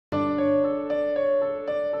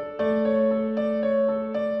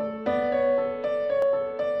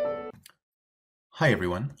Hi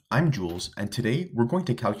everyone, I'm Jules, and today we're going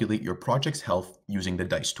to calculate your project's health using the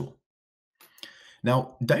DICE tool.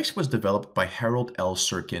 Now, DICE was developed by Harold L.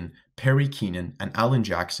 Sirkin, Perry Keenan, and Alan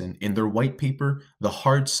Jackson in their white paper, The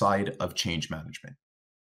Hard Side of Change Management.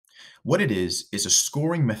 What it is a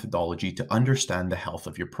scoring methodology to understand the health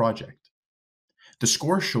of your project. The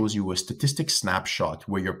score shows you a statistic snapshot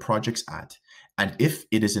where your project's at, and if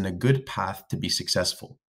it is in a good path to be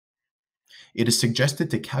successful. It is suggested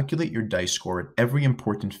to calculate your DICE score at every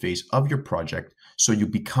important phase of your project so you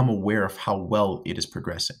become aware of how well it is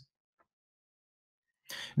progressing.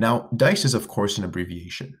 Now, DICE is of course an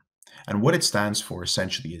abbreviation, and what it stands for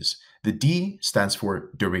essentially is the D stands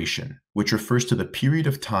for duration, which refers to the period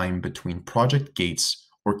of time between project gates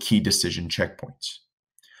or key decision checkpoints.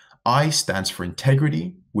 I stands for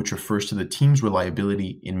integrity, which refers to the team's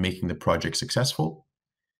reliability in making the project successful.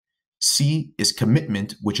 C is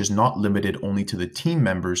commitment, which is not limited only to the team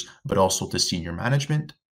members, but also to senior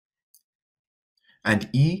management. And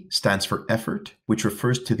E stands for effort, which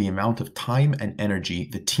refers to the amount of time and energy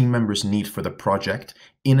the team members need for the project,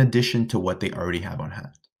 in addition to what they already have on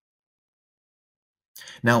hand.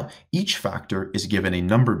 Now, each factor is given a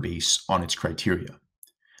number base on its criteria.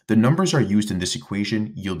 The numbers are used in this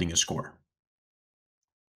equation, yielding a score.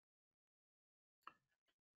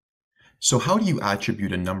 So how do you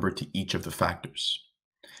attribute a number to each of the factors?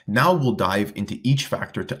 Now we'll dive into each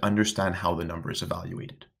factor to understand how the number is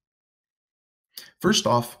evaluated. First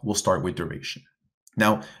off, we'll start with duration.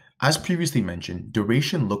 Now, as previously mentioned,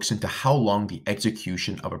 duration looks into how long the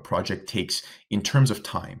execution of a project takes in terms of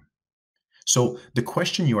time. So the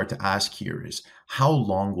question you are to ask here is, how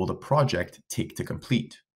long will the project take to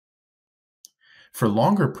complete? For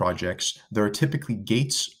longer projects, there are typically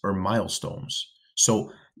gates or milestones.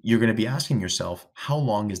 So you're going to be asking yourself, how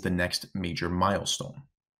long is the next major milestone?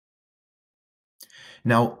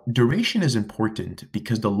 Now, duration is important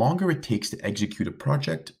because the longer it takes to execute a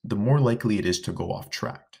project, the more likely it is to go off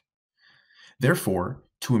track. Therefore,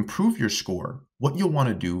 to improve your score, what you'll want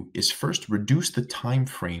to do is first reduce the time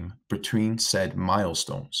frame between said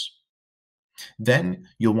milestones. Then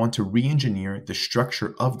you'll want to re-engineer the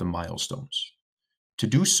structure of the milestones. To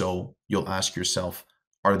do so, you'll ask yourself,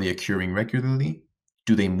 are they occurring regularly?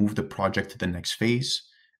 Do they move the project to the next phase?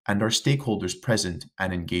 And are stakeholders present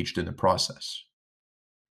and engaged in the process?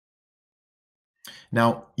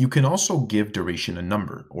 Now, you can also give duration a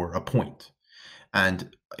number or a point.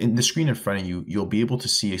 And in the screen in front of you, you'll be able to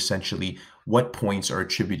see essentially what points are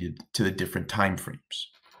attributed to the different time frames.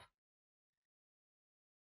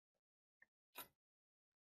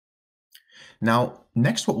 Now,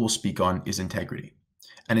 next what we'll speak on is integrity.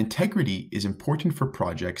 And integrity is important for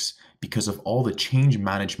projects because of all the change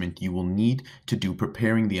management you will need to do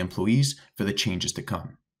preparing the employees for the changes to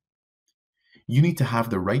come. You need to have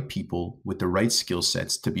the right people with the right skill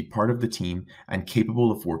sets to be part of the team and capable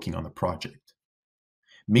of working on the project.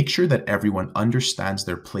 Make sure that everyone understands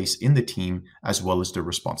their place in the team as well as their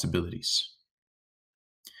responsibilities.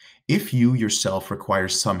 If you yourself require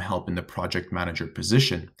some help in the project manager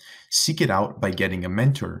position, seek it out by getting a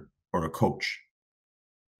mentor or a coach.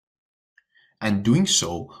 And doing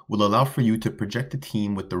so will allow for you to project a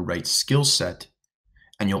team with the right skill set,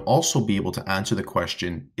 and you'll also be able to answer the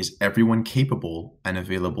question, is everyone capable and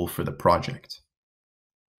available for the project?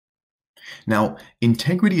 Now,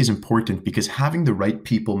 integrity is important because having the right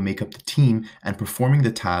people make up the team and performing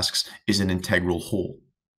the tasks is an integral whole.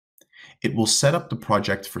 It will set up the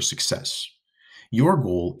project for success. Your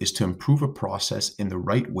goal is to improve a process in the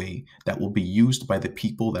right way that will be used by the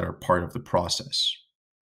people that are part of the process.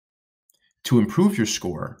 To improve your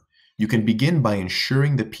score, you can begin by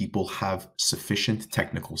ensuring that people have sufficient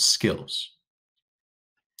technical skills.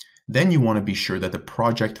 Then you want to be sure that the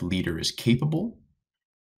project leader is capable.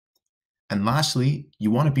 And lastly, you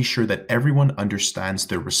want to be sure that everyone understands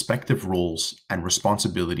their respective roles and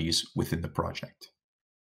responsibilities within the project.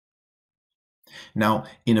 Now,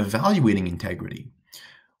 in evaluating integrity,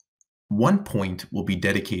 1 point will be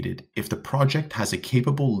dedicated if the project has a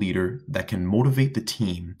capable leader that can motivate the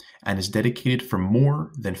team and is dedicated for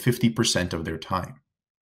more than 50% of their time.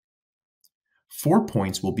 4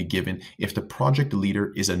 points will be given if the project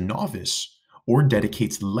leader is a novice or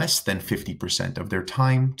dedicates less than 50% of their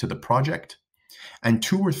time to the project. And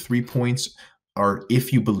 2 or 3 points are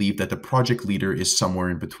if you believe that the project leader is somewhere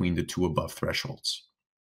in between the two above thresholds.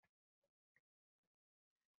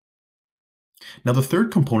 Now, the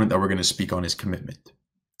third component that we're going to speak on is commitment.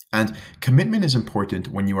 And commitment is important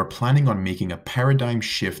when you are planning on making a paradigm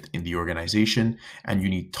shift in the organization and you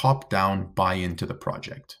need top-down buy-in to the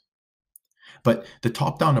project. But the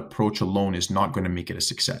top-down approach alone is not going to make it a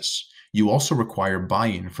success. You also require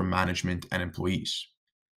buy-in from management and employees.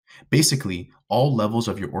 Basically, all levels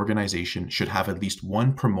of your organization should have at least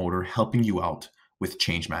one promoter helping you out with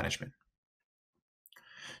change management.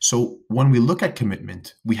 So, when we look at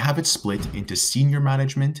commitment, we have it split into senior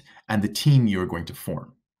management and the team you're going to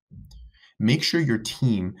form. Make sure your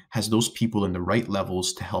team has those people in the right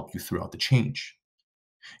levels to help you throughout the change.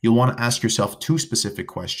 You'll want to ask yourself two specific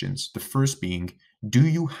questions. The first being, do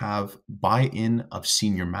you have buy in of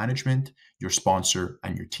senior management, your sponsor,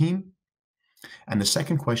 and your team? And the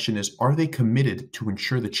second question is, are they committed to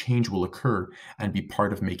ensure the change will occur and be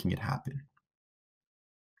part of making it happen?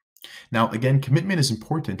 Now, again, commitment is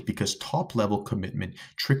important because top level commitment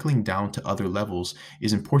trickling down to other levels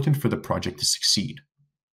is important for the project to succeed.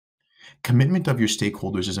 Commitment of your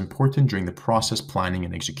stakeholders is important during the process planning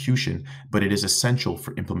and execution, but it is essential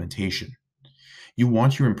for implementation. You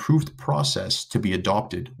want your improved process to be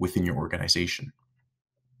adopted within your organization.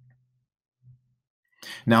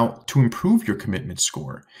 Now, to improve your commitment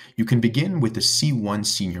score, you can begin with the C1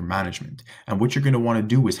 senior management. And what you're going to want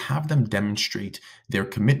to do is have them demonstrate their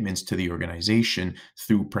commitments to the organization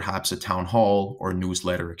through perhaps a town hall or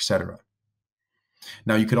newsletter, etc.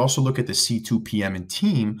 Now, you could also look at the C2 PM and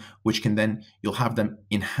team, which can then, you'll have them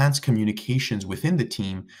enhance communications within the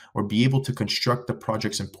team or be able to construct the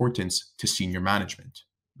project's importance to senior management.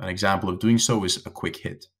 An example of doing so is a quick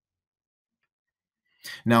hit.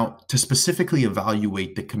 Now, to specifically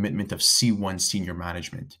evaluate the commitment of C1 senior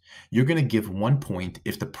management, you're going to give 1 point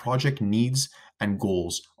if the project needs and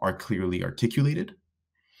goals are clearly articulated.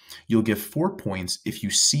 You'll give 4 points if you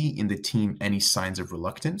see in the team any signs of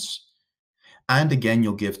reluctance. And again,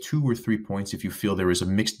 you'll give 2 or 3 points if you feel there is a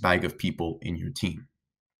mixed bag of people in your team.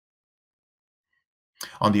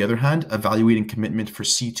 On the other hand, evaluating commitment for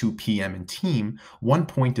C2 PM and team, 1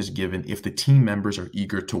 point is given if the team members are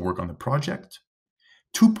eager to work on the project.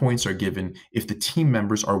 2 points are given if the team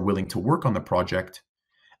members are willing to work on the project,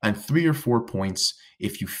 and 3 or 4 points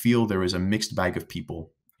if you feel there is a mixed bag of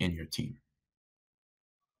people in your team.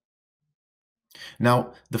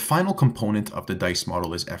 Now, the final component of the DICE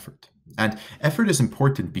model is effort. And effort is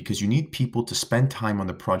important because you need people to spend time on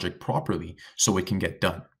the project properly so it can get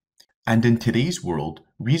done. And in today's world,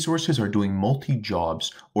 resources are doing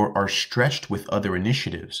multi-jobs or are stretched with other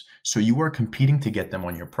initiatives, so you are competing to get them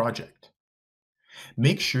on your project.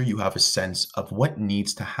 Make sure you have a sense of what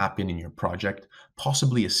needs to happen in your project,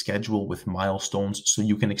 possibly a schedule with milestones so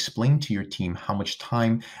you can explain to your team how much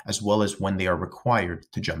time as well as when they are required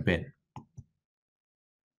to jump in.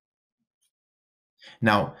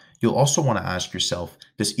 Now, you'll also want to ask yourself,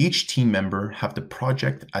 does each team member have the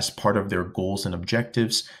project as part of their goals and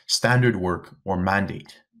objectives, standard work, or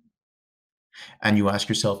mandate? And you ask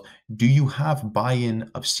yourself, do you have buy-in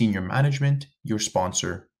of senior management, your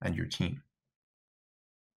sponsor, and your team?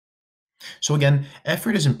 So again,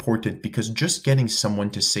 effort is important because just getting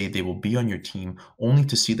someone to say they will be on your team only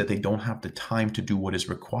to see that they don't have the time to do what is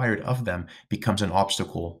required of them becomes an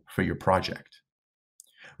obstacle for your project.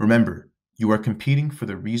 Remember, you are competing for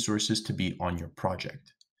the resources to be on your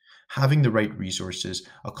project. Having the right resources,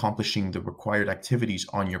 accomplishing the required activities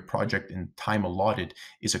on your project in time allotted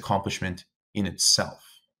is accomplishment in itself.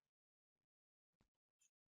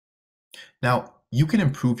 Now, you can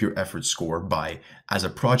improve your effort score by, as a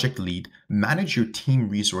project lead, manage your team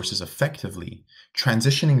resources effectively,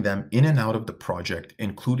 transitioning them in and out of the project,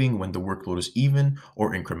 including when the workload is even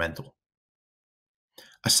or incremental.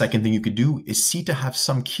 A second thing you could do is see to have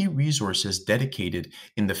some key resources dedicated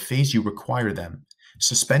in the phase you require them,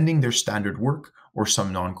 suspending their standard work or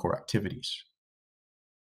some non-core activities.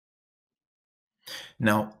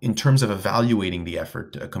 Now, in terms of evaluating the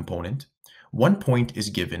effort component, 1 point is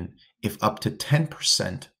given if up to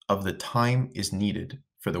 10% of the time is needed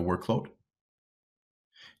for the workload.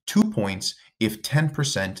 2 points if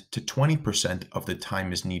 10% to 20% of the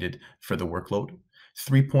time is needed for the workload.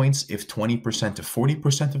 3 points if 20% to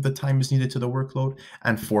 40% of the time is needed to the workload.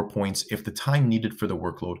 And 4 points if the time needed for the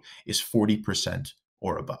workload is 40%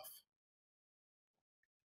 or above.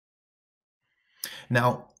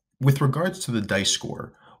 Now, with regards to the DICE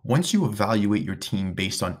score, once you evaluate your team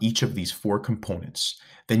based on each of these four components,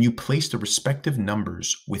 then you place the respective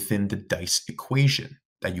numbers within the DICE equation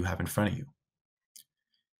that you have in front of you.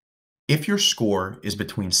 If your score is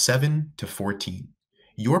between 7 to 14,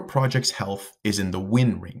 your project's health is in the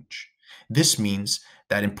win range. This means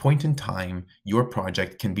that in point in time, your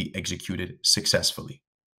project can be executed successfully.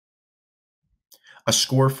 A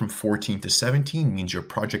score from 14 to 17 means your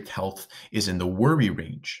project health is in the worry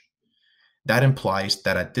range. That implies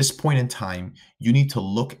that at this point in time, you need to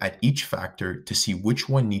look at each factor to see which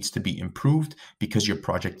one needs to be improved because your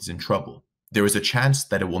project is in trouble. there is a chance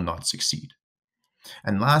that it will not succeed.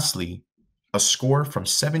 And lastly, a score from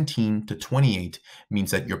 17 to 28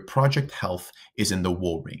 means that your project health is in the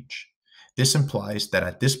woe range. This implies that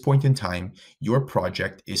at this point in time, your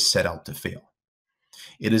project is set out to fail.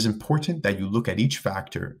 It is important that you look at each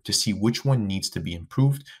factor to see which one needs to be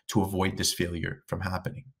improved to avoid this failure from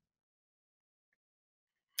happening.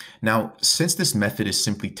 Now, since this method is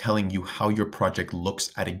simply telling you how your project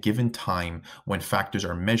looks at a given time when factors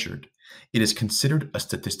are measured, it is considered a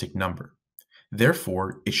statistic number.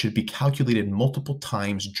 Therefore, it should be calculated multiple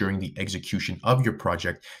times during the execution of your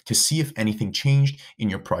project to see if anything changed in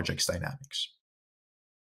your project's dynamics.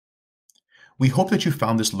 We hope that you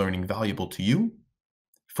found this learning valuable to you.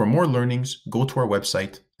 For more learnings, go to our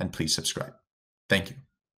website and please subscribe. Thank you.